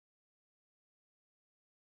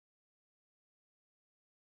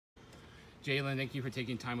Jaylen, thank you for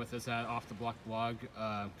taking time with us at Off the Block blog.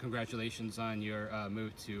 Congratulations on your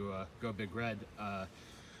move to Go Big Red.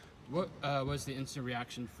 What was the instant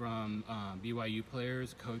reaction from BYU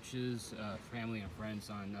players, coaches, family, and friends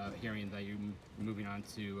on hearing that you're moving on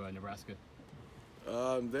to Nebraska?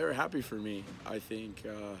 They were happy for me. I think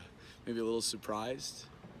maybe a little surprised,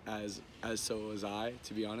 as so was I,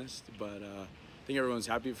 to be honest. But I think everyone's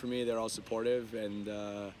happy for me. They're all supportive,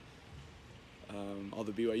 and all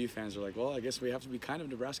the BYU fans are like, "Well, I guess we have to be kind of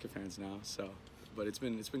Nebraska fans now." So, but it's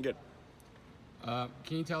been good. Can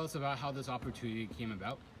you tell us about how this opportunity came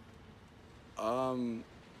about?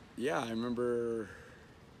 Yeah, I remember.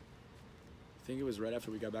 I think it was right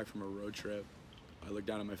after we got back from a road trip. I looked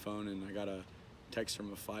down at my phone and I got a text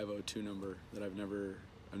from a 502 number that I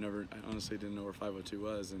honestly didn't know where 502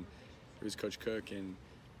 was, and it was Coach Cook, and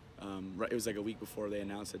it was like a week before they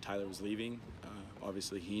announced that Tyler was leaving.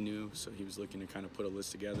 Obviously he knew, so he was looking to kind of put a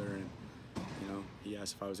list together, and he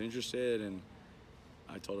asked if I was interested, and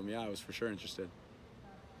I told him yeah, I was for sure interested.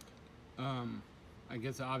 I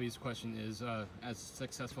guess the obvious question is, as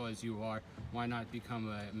successful as you are, why not become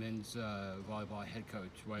a men's volleyball head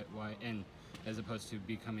coach? Why, and as opposed to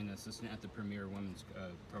becoming an assistant at the premier women's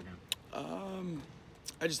program?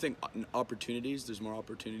 I just think opportunities. There's more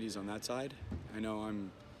opportunities on that side. I know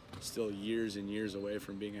I'm still years and years away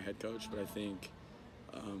from being a head coach, but I think,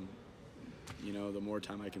 the more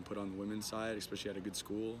time I can put on the women's side, especially at a good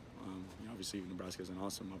school, obviously Nebraska is an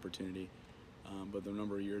awesome opportunity. But the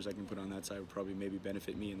number of years I can put on that side would probably maybe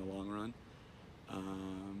benefit me in the long run.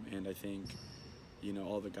 And I think,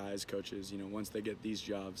 all the guys, coaches, once they get these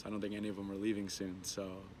jobs, I don't think any of them are leaving soon. So,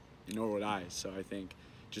 nor would I. So I think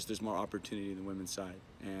just there's more opportunity in the women's side.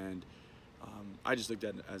 And I just looked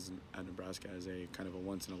at Nebraska as a kind of a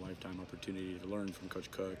once-in-a-lifetime opportunity to learn from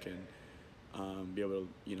Coach Cook and be able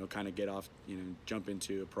to, kind of get off, jump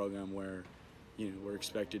into a program where, we're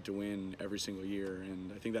expected to win every single year,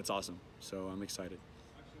 and I think that's awesome. So I'm excited.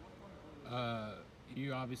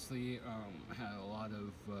 You obviously had a lot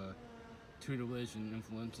of tutelage and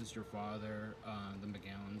influences. Your father, the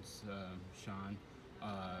McGowans, Sean.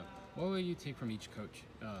 What will you take from each coach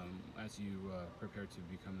as you prepare to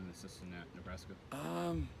become an assistant at Nebraska?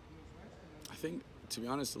 I think, to be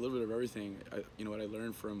honest, a little bit of everything. What I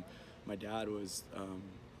learned from my dad was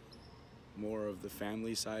more of the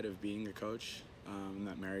family side of being a coach. I'm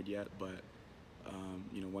not married yet, but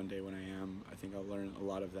one day when I am, I think I'll learn a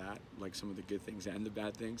lot of that, like some of the good things and the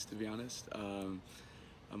bad things, to be honest. I'm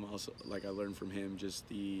also, I learned from him just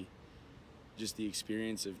the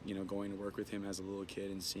experience of going to work with him as a little kid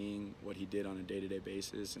and seeing what he did on a day-to-day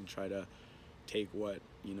basis and try to take what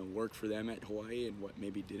worked for them at Hawaii and what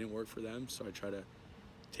maybe didn't work for them. So I try to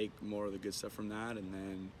take more of the good stuff from that, and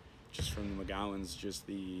then just from the McGowans, just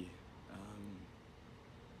the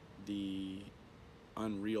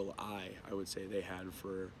unreal eye, I would say, they had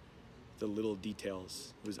for the little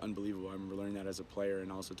details. It was unbelievable. I remember learning that as a player and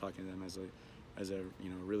also talking to them as a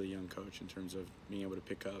really young coach in terms of being able to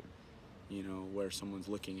pick up where someone's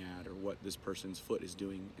looking at or what this person's foot is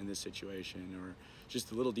doing in this situation, or just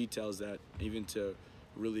the little details that even to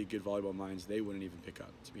really good volleyball minds they wouldn't even pick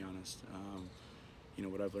up, to be honest.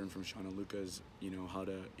 What I've learned from Sean and Luca is how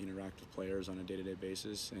to interact with players on a day-to-day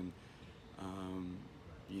basis, and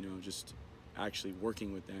just actually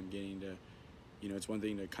working with them, getting to it's one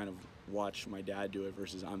thing to kind of watch my dad do it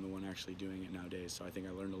versus I'm the one actually doing it nowadays. So I think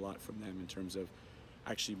I learned a lot from them in terms of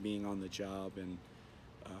actually being on the job, and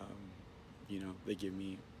they give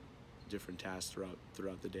me different tasks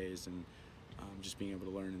throughout the days, and just being able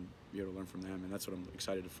to learn and be able to learn from them. And that's what I'm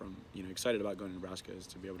excited about going to Nebraska, is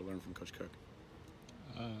to be able to learn from Coach Cook.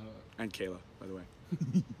 And Kayla, by the way.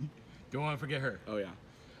 Don't want to forget her. Oh yeah.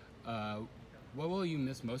 What will you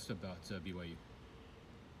miss most about BYU?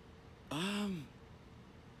 I'm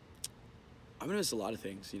gonna miss a lot of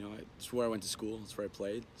things. It's where I went to school. It's where I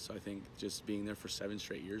played. So I think just being there for 7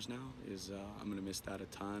 straight years now is I'm gonna miss that a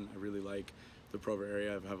ton. I really like the Provo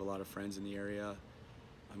area. I have a lot of friends in the area.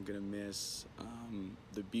 I'm gonna miss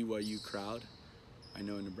the BYU crowd. I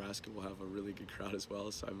know in Nebraska we'll have a really good crowd as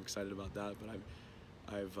well, so I'm excited about that. But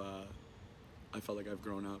I felt like I've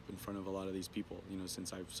grown up in front of a lot of these people,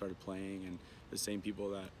 since I've started playing, and the same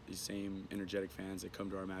people these same energetic fans that come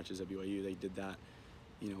to our matches at BYU, they did that,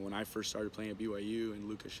 when I first started playing at BYU, and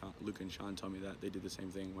Luca and Sean told me that they did the same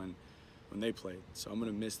thing when they played. So I'm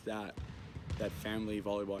gonna miss that family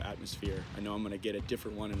volleyball atmosphere. I know I'm gonna get a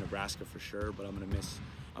different one in Nebraska for sure, but I'm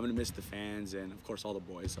gonna miss the fans, and of course all the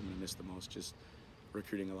boys. I'm gonna miss the most, just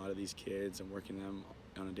recruiting a lot of these kids and working them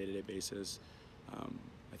on a day-to-day basis.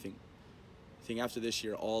 I think after this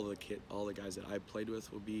year, all the guys that I played with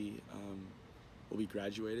will be, will be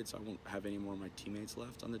graduated, so I won't have any more of my teammates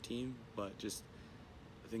left on the team. But just,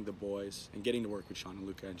 I think the boys, and getting to work with Sean and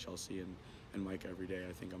Luca and Chelsea and Mike every day,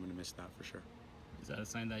 I think I'm going to miss that for sure. Is that a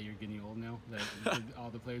sign that you're getting old now? That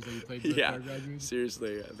all the players that you played with Yeah, are graduated?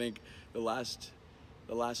 seriously. I think the last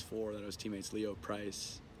 4 that I was teammates, Leo,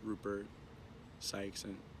 Price, Rupert, Sykes,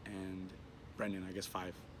 and Brendan, I guess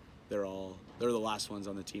 5. They're the last ones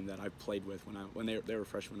on the team that I played with when they were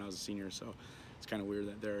freshmen when I was a senior. So it's kind of weird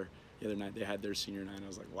that the other night they had their senior night. I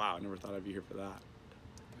was like, wow, I never thought I'd be here for that.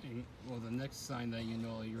 Well, the next sign that you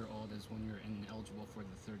know you're old is when you're ineligible for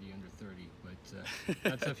the 30 under 30, but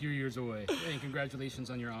that's a few years away. Hey, congratulations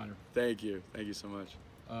on your honor. Thank you so much.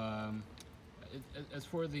 As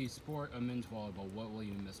for the sport of men's volleyball, what will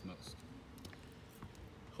you miss most?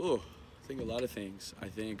 I think a lot of things. I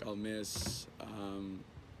think I'll miss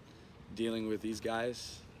dealing with these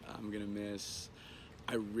guys. I'm gonna miss.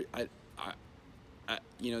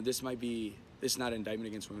 This is not an indictment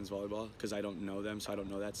against women's volleyball because I don't know them, so I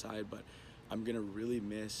don't know that side. But I'm gonna really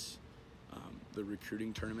miss the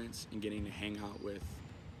recruiting tournaments and getting to hang out with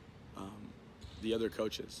the other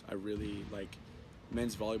coaches. I really like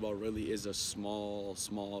men's volleyball. Really is a small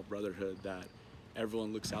brotherhood that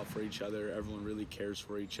everyone looks out for each other. Everyone really cares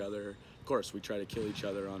for each other. Of course, we try to kill each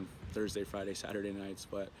other on Thursday, Friday, Saturday nights,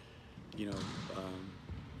 but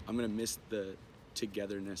I'm gonna miss the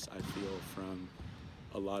togetherness I feel from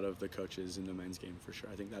a lot of the coaches in the men's game for sure.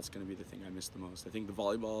 I think that's going to be the thing I miss the most. I think the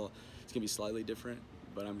volleyball is going to be slightly different,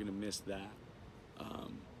 but I'm going to miss that.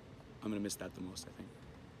 I'm going to miss that the most, I think.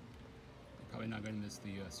 You're probably not going to miss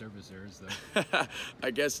the service errors, though.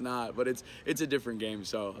 I guess not, but it's a different game,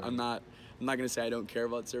 so right. I'm not going to say I don't care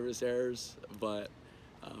about service errors, but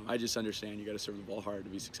I just understand you got to serve the ball hard to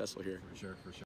be successful here. For sure.